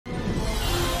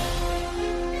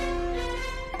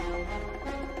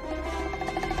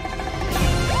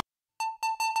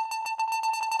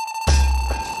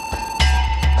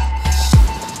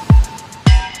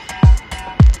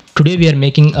Today we are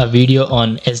making a video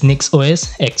on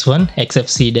eznixOS X1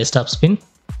 Xfce desktop spin.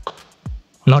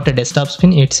 Not a desktop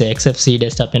spin, it's a Xfce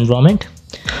desktop environment.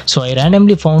 So I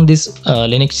randomly found this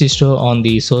Linux distro on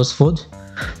the source forge.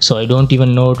 So I don't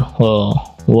even know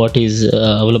what is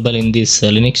available in this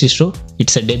Linux distro.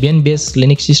 It's a Debian based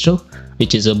Linux distro,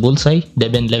 which is a bullseye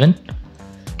Debian 11.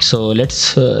 So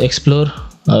let's explore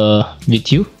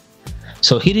with you.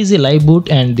 So here is the live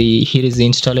boot and here is the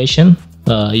installation.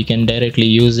 You can directly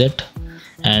use it,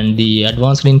 and the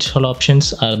advanced install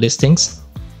options are these things.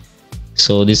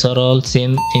 So these are all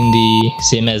same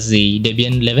as the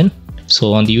Debian 11.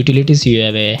 So on the utilities you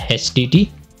have a HTT.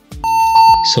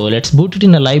 So let's boot it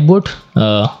in a live boot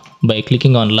by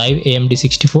clicking on live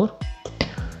AMD64,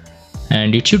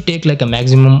 and it should take like a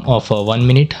maximum of 1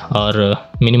 minute or a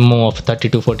minimum of 30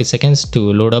 to 40 seconds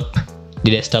to load up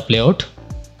the desktop layout.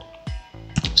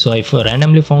 So I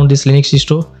randomly found this Linux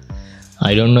distro.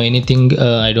 I don't know anything,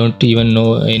 I don't even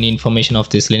know any information of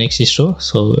this Linux distro.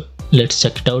 So let's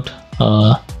check it out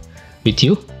with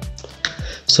you.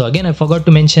 So again, I forgot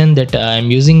to mention that I'm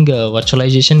using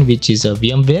virtualization, which is a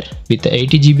VMware with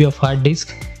 80 GB of hard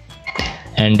disk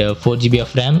and 4 GB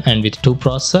of RAM and with 2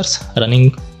 processors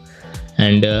running.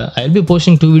 And I'll be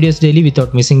posting 2 videos daily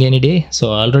without missing any day.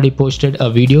 So I already posted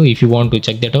a video. If you want to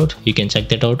check that out, you can check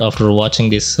that out after watching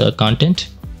this content.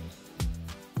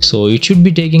 So it should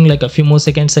be taking like a few more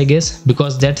seconds, I guess,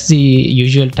 because that's the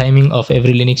usual timing of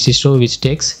every Linux distro, which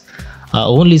takes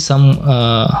only some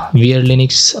weird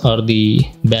Linux or the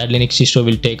bad Linux distro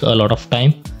will take a lot of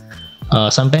time.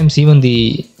 Sometimes even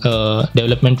the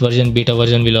development version, beta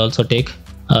version will also take,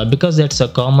 because that's a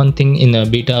common thing in a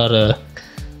beta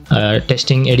or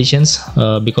testing editions,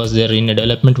 because they're in a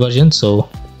development version. So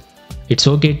it's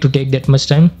okay to take that much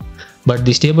time. But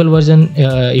the stable version,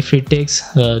 if it takes,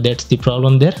 that's the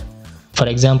problem there. For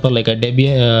example, like a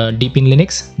Debian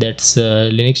Linux, that's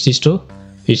Linux distro,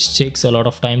 which takes a lot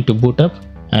of time to boot up,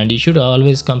 and you should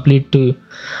always compulsory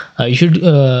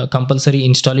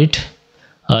install it.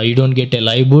 You don't get a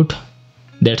live boot.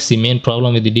 That's the main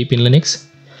problem with the Debian Linux.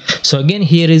 So again,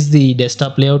 here is the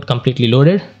desktop layout completely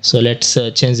loaded. So let's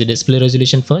change the display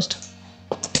resolution first.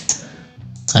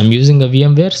 I'm using a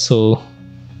VMware, so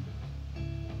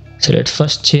let's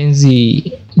first change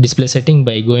the display setting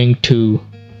by going to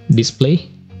display,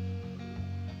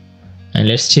 and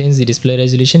let's change the display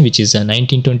resolution, which is a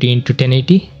 1920 into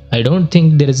 1080. I don't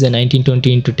think there is a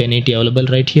 1920 into 1080 available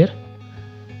right here.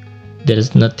 There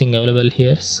is nothing available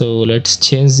here. So let's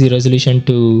change the resolution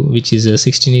to, which is a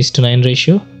 16:9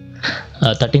 ratio,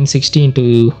 1360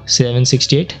 into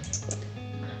 768.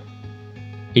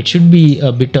 It should be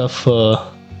a bit of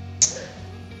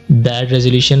bad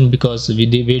resolution, because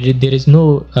there is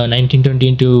no 1920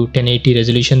 into 1080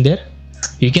 resolution there.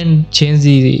 You can change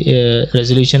the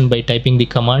resolution by typing the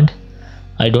command.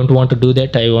 I don't want to do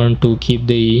that. I want to keep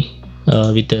the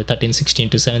with the 1360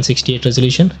 into 768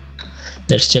 resolution.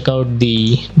 Let's check out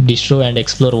the distro and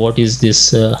explore what is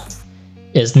this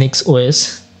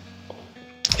eznixOS.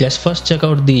 Let's first check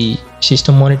out the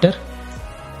system monitor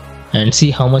and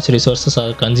see how much resources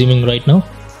are consuming right now.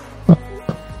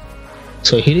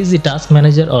 So here is the task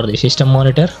manager or the system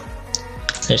monitor.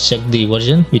 Let's check the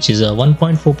version, which is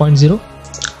 1.4.0.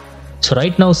 So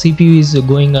right now CPU is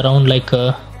going around like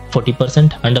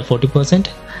 40%, under 40%,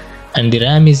 and the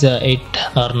RAM is 8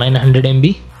 or 900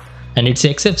 MB, and it's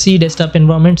Xfce desktop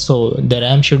environment, so the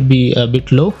RAM should be a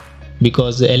bit low,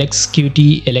 because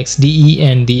LXQT, LXDE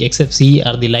and the Xfce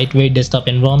are the lightweight desktop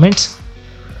environments.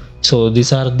 So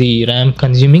these are the RAM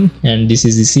consuming, and this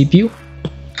is the CPU.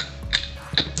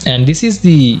 And this is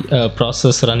the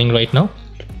process running right now.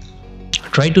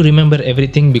 Try to remember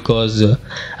everything, because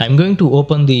I'm going to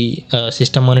open the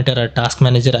system monitor or task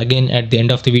manager again at the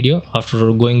end of the video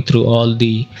after going through all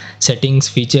the settings,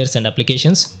 features and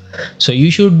applications. So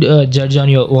you should judge on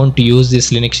your own to use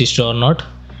this Linux distro or not,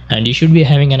 and you should be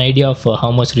having an idea of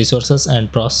how much resources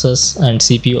and process and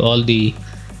CPU, all the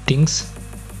things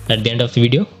at the end of the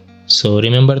video. So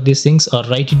remember these things, or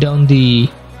write it down the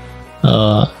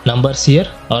numbers here,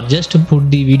 or just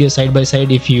put the video side by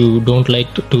side. If you don't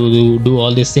like to do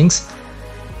all these things,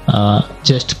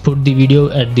 just put the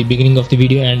video at the beginning of the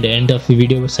video and the end of the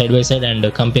video side by side, and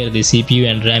compare the CPU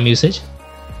and RAM usage.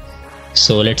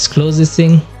 So let's close this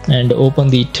thing and open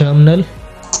the terminal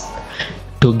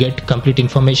to get complete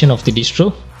information of the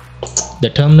distro. The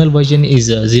terminal version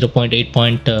is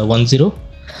 0.8.10.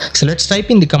 So let's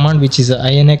type in the command, which is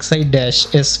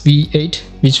inxi-sv8,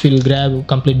 which will grab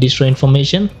complete distro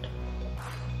information.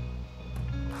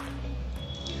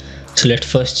 So let's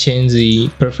first change the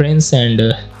preference and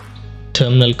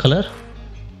terminal color.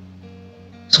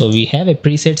 So we have a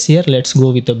presets here. Let's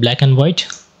go with the black and white.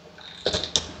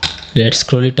 Let's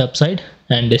scroll it upside,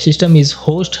 and the system is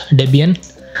host Debian.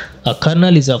 A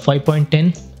kernel is a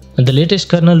 5.10 and the latest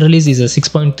kernel release is a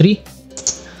 6.3.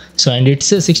 So, and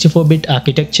it's a 64-bit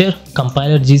architecture.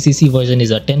 Compiler GCC version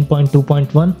is a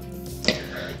 10.2.1.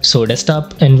 So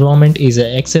desktop environment is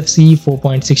a Xfce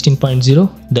 4.16.0.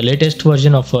 The latest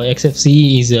version of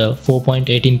Xfce is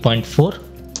 4.18.4.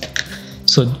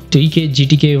 So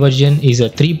GTK version is a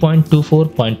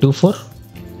 3.24.24.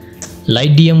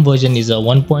 LightDM version is a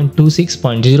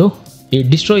 1.26.0. It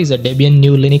distro is a Debian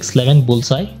GNU Linux 11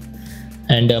 Bullseye,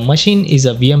 and machine is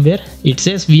a VMware. It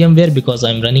says VMware because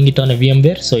I'm running it on a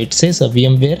VMware, so it says a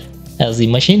VMware as the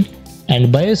machine.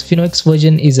 And BIOS FinoX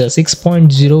version is a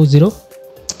 6.00,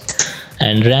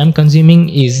 and RAM consuming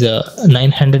is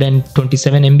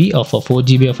 927 MB of 4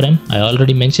 GB of RAM. I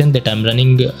already mentioned that I'm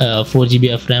running 4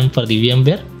 GB of RAM for the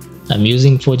VMware. I'm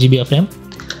using 4 GB of RAM.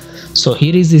 So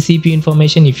here is the CPU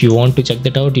information. If you want to check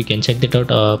that out, you can check that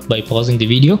out by pausing the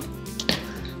video.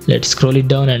 Let's scroll it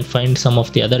down and find some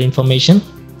of the other information.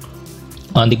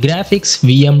 On the graphics,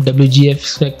 VM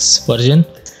WGFX version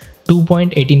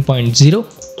 2.18.0,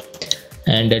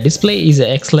 and display is a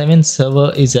X11,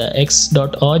 server is a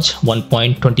X.org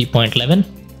 1.20.11,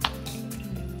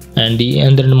 and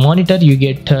the monitor you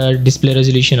get display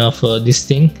resolution of this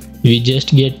thing. We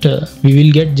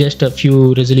will get just a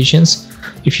few resolutions.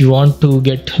 If you want to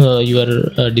get your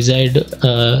desired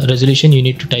resolution, you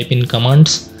need to type in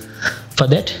commands for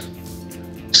that.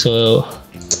 So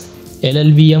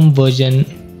LLVM version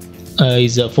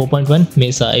is a 4.1,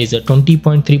 Mesa is a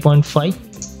 20.3.5.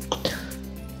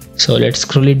 So let's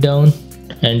scroll it down,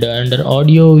 and under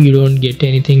audio you don't get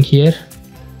anything here.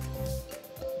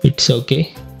 It's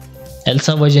okay.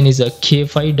 ELSA version is a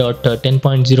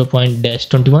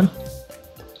K5.10.0.21.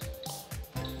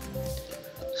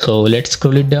 So let's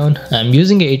scroll it down. I'm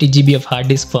using a 80 GB of hard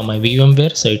disk for my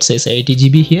VMware, so it says 80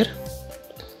 GB here.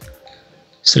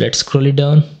 So let's scroll it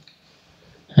down,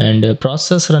 and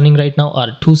process running right now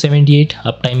are 278.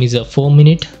 Uptime is a 4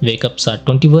 minute. Wake ups are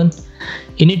 21.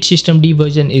 Init systemd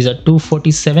version is a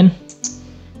 247,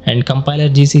 and compiler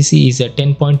GCC is a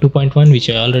 10.2.1,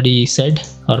 which I already said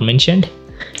or mentioned.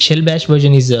 Shell bash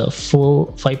version is a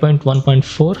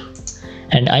 5.1.4,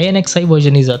 and INXI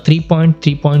version is a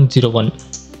 3.3.01.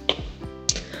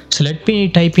 So let me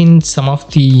type in some of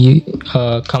the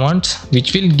commands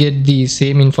which will get the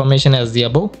same information as the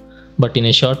above, but in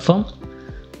a short form,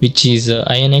 which is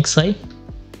INXI.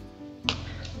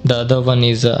 The other one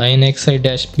is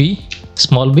INXI-B,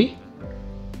 small b.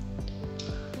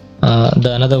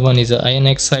 The another one is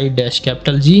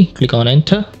INXI-capital G. Click on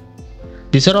enter.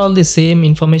 These are all the same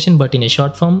information but in a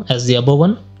short form as the above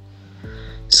one.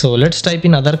 So let's type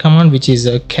in other command, which is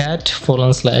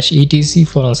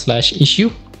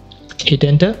cat:/etc/issue. Hit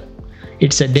enter.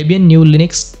 It's a Debian GNU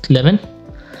Linux 11.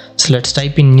 So let's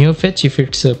type in neofetch if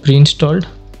it's pre-installed.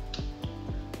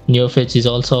 Neofetch is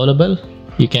also available.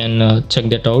 You can check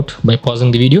that out by pausing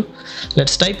the video.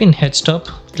 Let's type in htstop.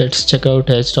 Let's check out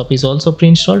htstop is also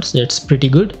pre-installed, so that's pretty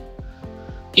good.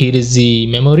 Here is the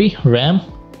memory, RAM,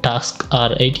 task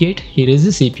are 88. Here is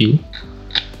the CPU.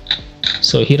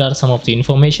 So here are some of the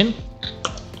information.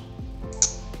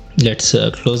 Let's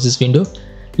close this window.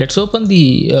 Let's open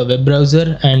the web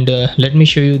browser, and let me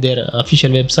show you their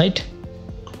official website.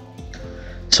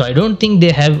 So I don't think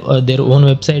they have their own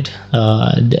website.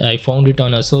 I found it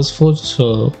on a SourceForge,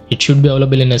 so it should be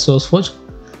available in a SourceForge.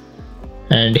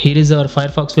 And here is our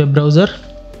Firefox web browser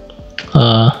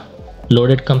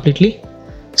loaded completely.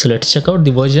 So let's check out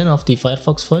the version of the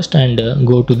Firefox first, and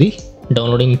go to the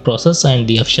downloading process and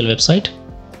the official website.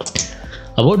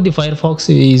 About the Firefox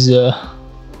is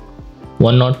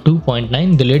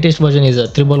 102.9. The latest version is a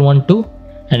 1112,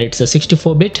 and it's a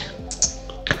 64-bit.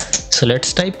 So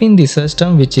let's type in the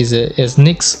system, which is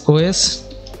eznixOS.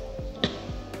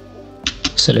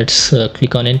 So let's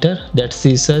click on enter. That's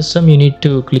the system, you need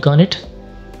to click on it.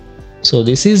 So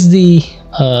this is the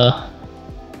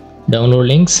download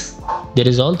links. There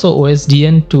is also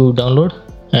OSDN to download,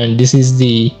 and this is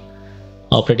the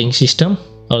operating system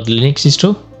or the Linux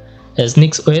distro.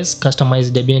 eznixOS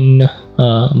customized Debian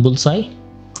Bullseye.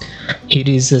 Here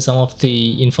is some of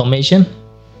the information.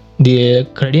 The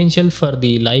credential for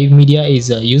the live media is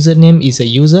a username is a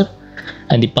user,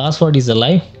 and the password is a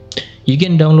live. You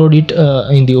can download it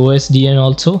in the OSDN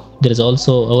also. There is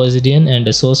also OSDN and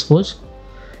a SourceForge.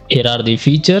 Here are the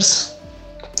features.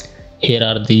 Here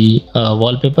are the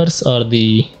wallpapers or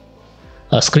the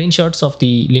screenshots of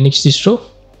the Linux distro.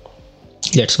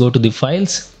 Let's go to the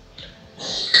files,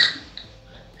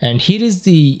 And here is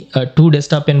the two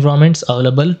desktop environments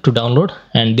available to download,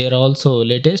 and they are also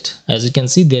latest. As you can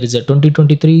see, there is a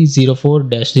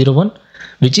 2023-04-01,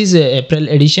 which is a April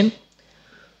edition.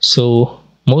 So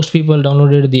most people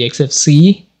downloaded the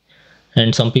Xfce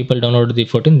and some people downloaded the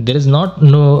 14. There is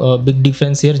no big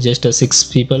difference here, just a 6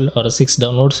 people or a 6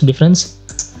 downloads difference.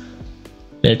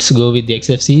 Let's go with the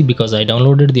Xfce because I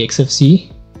downloaded the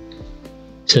Xfce.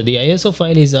 So the ISO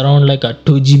file is around like a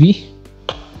 2 GB,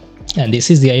 and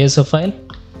this is the ISO file.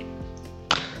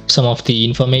 Some of the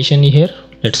information here.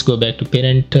 Let's go back to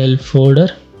parental folder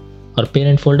or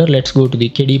parent folder. Let's go to the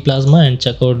KDE Plasma and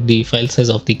check out the file size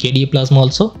of the KDE Plasma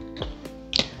also.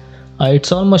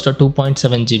 It's almost a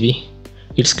 2.7 GB.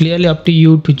 It's clearly up to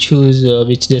you to choose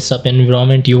which desktop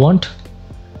environment you want.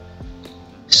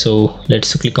 So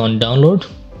let's click on download,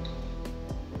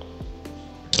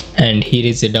 and here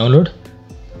is the download.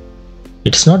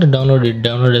 It's not a download, it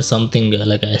downloaded something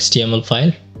like a HTML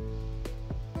file.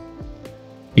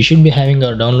 We should be having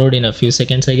our download in a few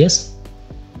seconds, I guess.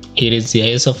 Here is the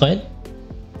ISO file,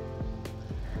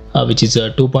 which is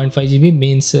 2.5 GB,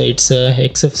 means it's a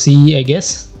Xfce, I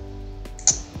guess.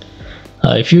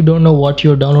 If you don't know what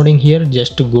you're downloading here,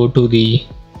 just to go to the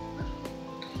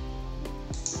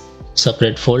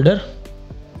separate folder.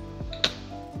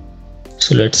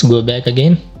 So let's go back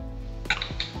again.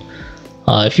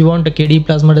 If you want a KDE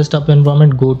Plasma desktop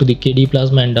environment, go to the KDE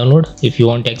Plasma and download. If you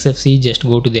want Xfce, just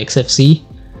go to the Xfce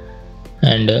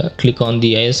and click on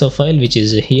the ISO file, which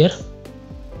is here.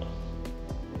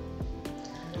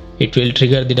 It will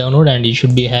trigger the download and you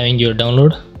should be having your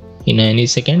download in any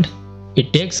second.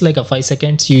 It takes like a 5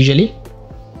 seconds usually.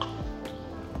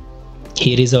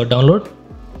 Here is our download.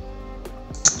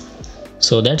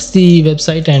 So that's the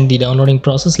website and the downloading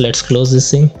process. Let's close this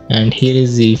thing, and here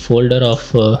is the folder of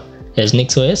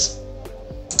eznixOS.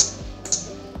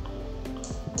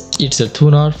 It's a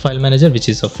Thunar file manager, which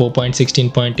is a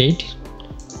 4.16.8.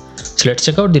 So let's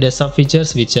check out the desktop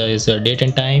features, which is date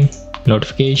and time,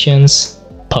 notifications,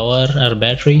 power or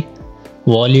battery,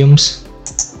 volumes,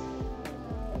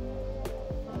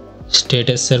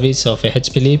 status service of a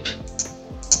HP lib,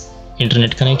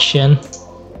 internet connection,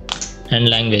 and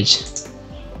language.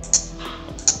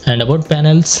 And about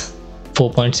panels,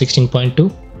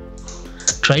 4.16.2.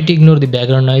 Try to ignore the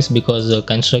background noise because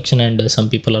construction and some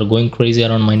people are going crazy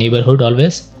around my neighborhood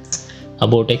always.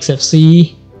 About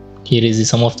Xfce, here is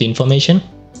some of the information.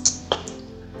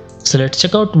 So let's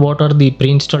check out what are the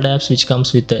pre-installed apps which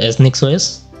comes with the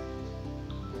eznixOS.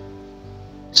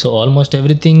 So almost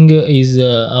everything is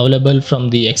available from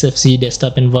the Xfce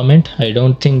desktop environment. I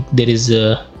don't think there is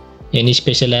any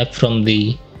special app from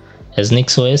the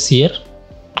eznixOS here.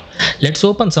 Let's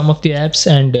open some of the apps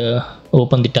and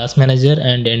open the task manager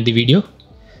and end the video.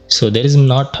 So there is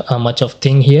not much of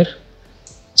thing here.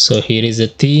 So here is a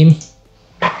theme.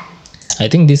 I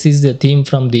think this is the theme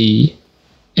from the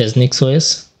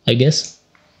eznixOS, I guess.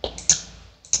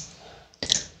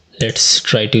 Let's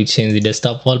try to change the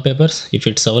desktop wallpapers if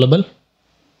it's available.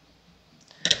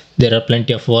 There are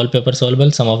plenty of wallpapers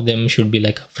available. Some of them should be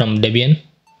like from Debian.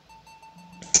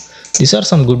 These are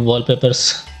some good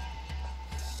wallpapers.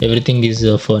 Everything is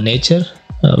for nature,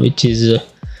 which is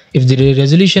if the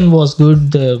resolution was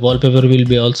good, the wallpaper will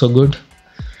be also good.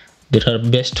 There are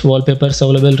best wallpapers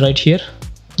available right here.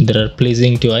 There are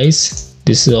pleasing to eyes.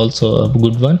 This is also a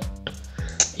good one.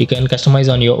 You can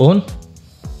customize on your own.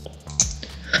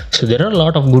 So there are a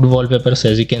lot of good wallpapers.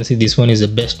 As you can see, this one is the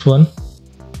best one.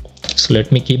 So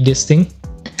let me keep this thing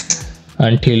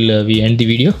until we end the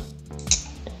video.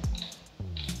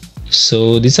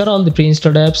 So these are all the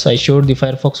pre-installed apps. I showed the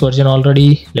Firefox version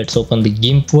already. Let's open the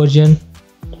GIMP version,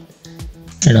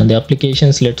 and on the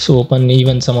applications, let's open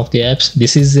even some of the apps.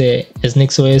 This is a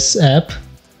eznixOS app.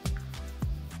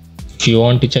 If you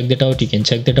want to check that out, you can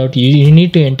check that out. You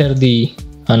need to enter the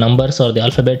numbers or the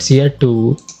alphabets here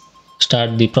to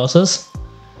start the process.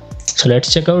 So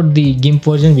let's check out the GIMP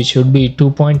version, which should be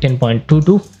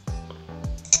 2.10.22.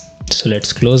 So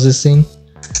let's close this thing.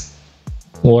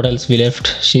 What else we left?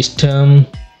 System.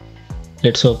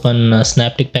 Let's open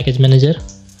Synaptic Package Manager.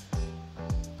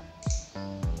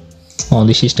 On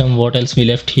the system, what else we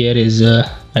left here is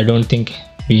I don't think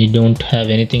we don't have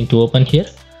anything to open here.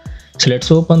 So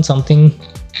let's open something,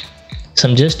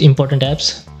 some just important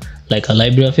apps like a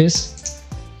LibreOffice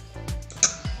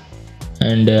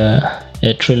and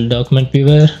Atrial Document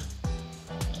Viewer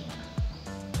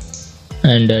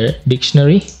and a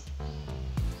dictionary.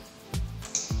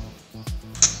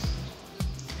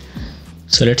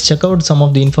 So let's check out some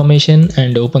of the information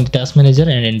and open the task manager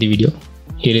and end the video.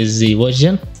 Here is the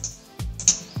version,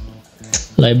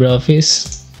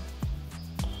 LibreOffice.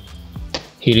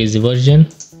 Here is the version,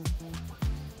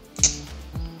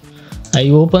 I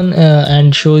open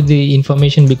and show the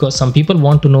information because some people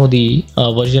want to know the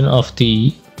version of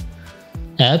the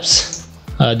apps.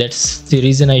 That's the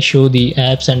reason I show the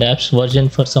apps and apps version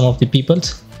for some of the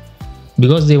peoples,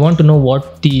 because they want to know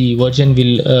what the version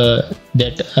will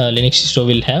that Linux distro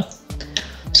will have.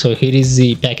 So here is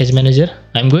the package manager.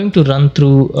 I'm going to run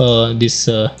through this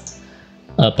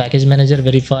package manager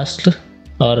very fast,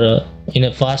 or in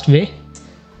a fast way.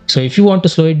 So if you want to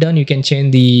slow it down, you can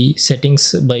change the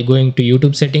settings by going to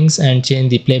YouTube settings and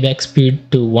change the playback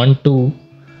speed to 1 to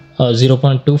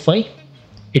 0.25.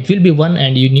 It will be 1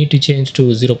 and you need to change to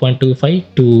 0.25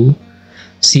 to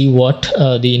see what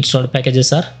the installed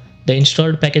packages are. The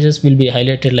installed packages will be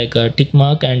highlighted like a tick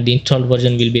mark and the installed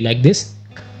version will be like this.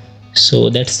 So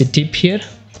that's the tip here.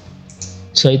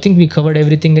 So I think we covered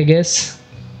everything, I guess.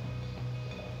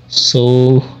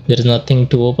 So there is nothing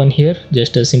to open here,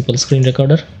 just a simple screen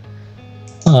recorder.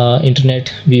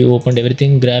 Internet, we opened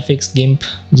everything. Graphics, GIMP,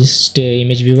 just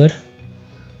image viewer.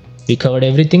 We covered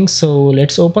everything. So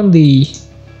let's open the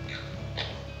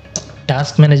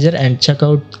task manager and check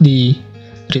out the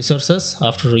resources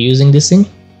after using this thing.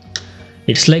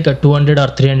 It's like a 200 or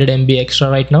 300 MB extra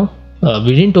right now.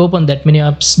 We didn't open that many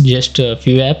apps, just a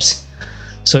few apps.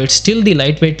 So it's still the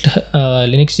lightweight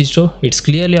Linux distro. It's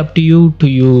clearly up to you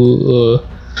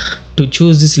to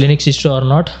choose this Linux distro or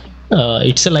not.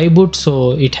 It's a live boot,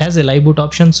 so it has a live boot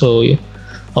option. So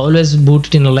always boot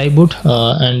it in a live boot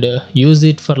and use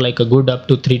it for like a good up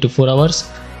to 3 to 4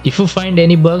 hours. If you find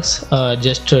any bugs,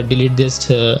 just delete this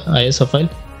ISO file.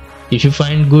 If you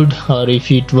find good, or if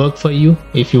it work for you,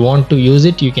 if you want to use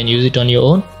it, you can use it on your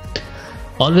own.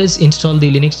 Always install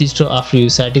the Linux distro after you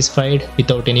satisfied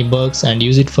without any bugs and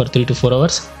use it for 3 to 4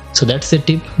 hours. So that's the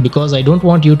tip, because I don't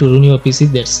want you to ruin your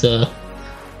PC. That's the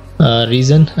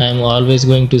reason I'm always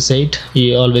going to say it.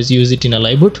 You always use it in a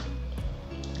live boot.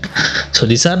 So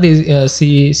these are the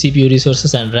CPU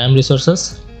resources and RAM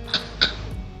resources.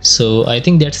 So I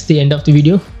think that's the end of the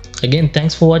video. Again,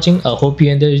 thanks for watching. I hope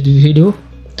you enjoyed the video.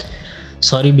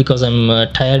 Sorry because I'm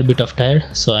bit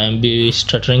tired, so I'm be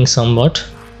stuttering somewhat.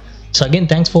 So again,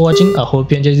 thanks for watching. I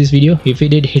hope you enjoyed this video. If you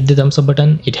did, hit the thumbs up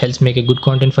button. It helps make a good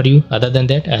content for you. Other than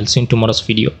that, I'll see you in tomorrow's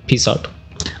video. Peace out.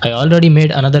 I already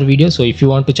made another video, so if you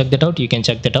want to check that out, you can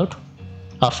check that out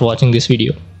after watching this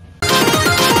video.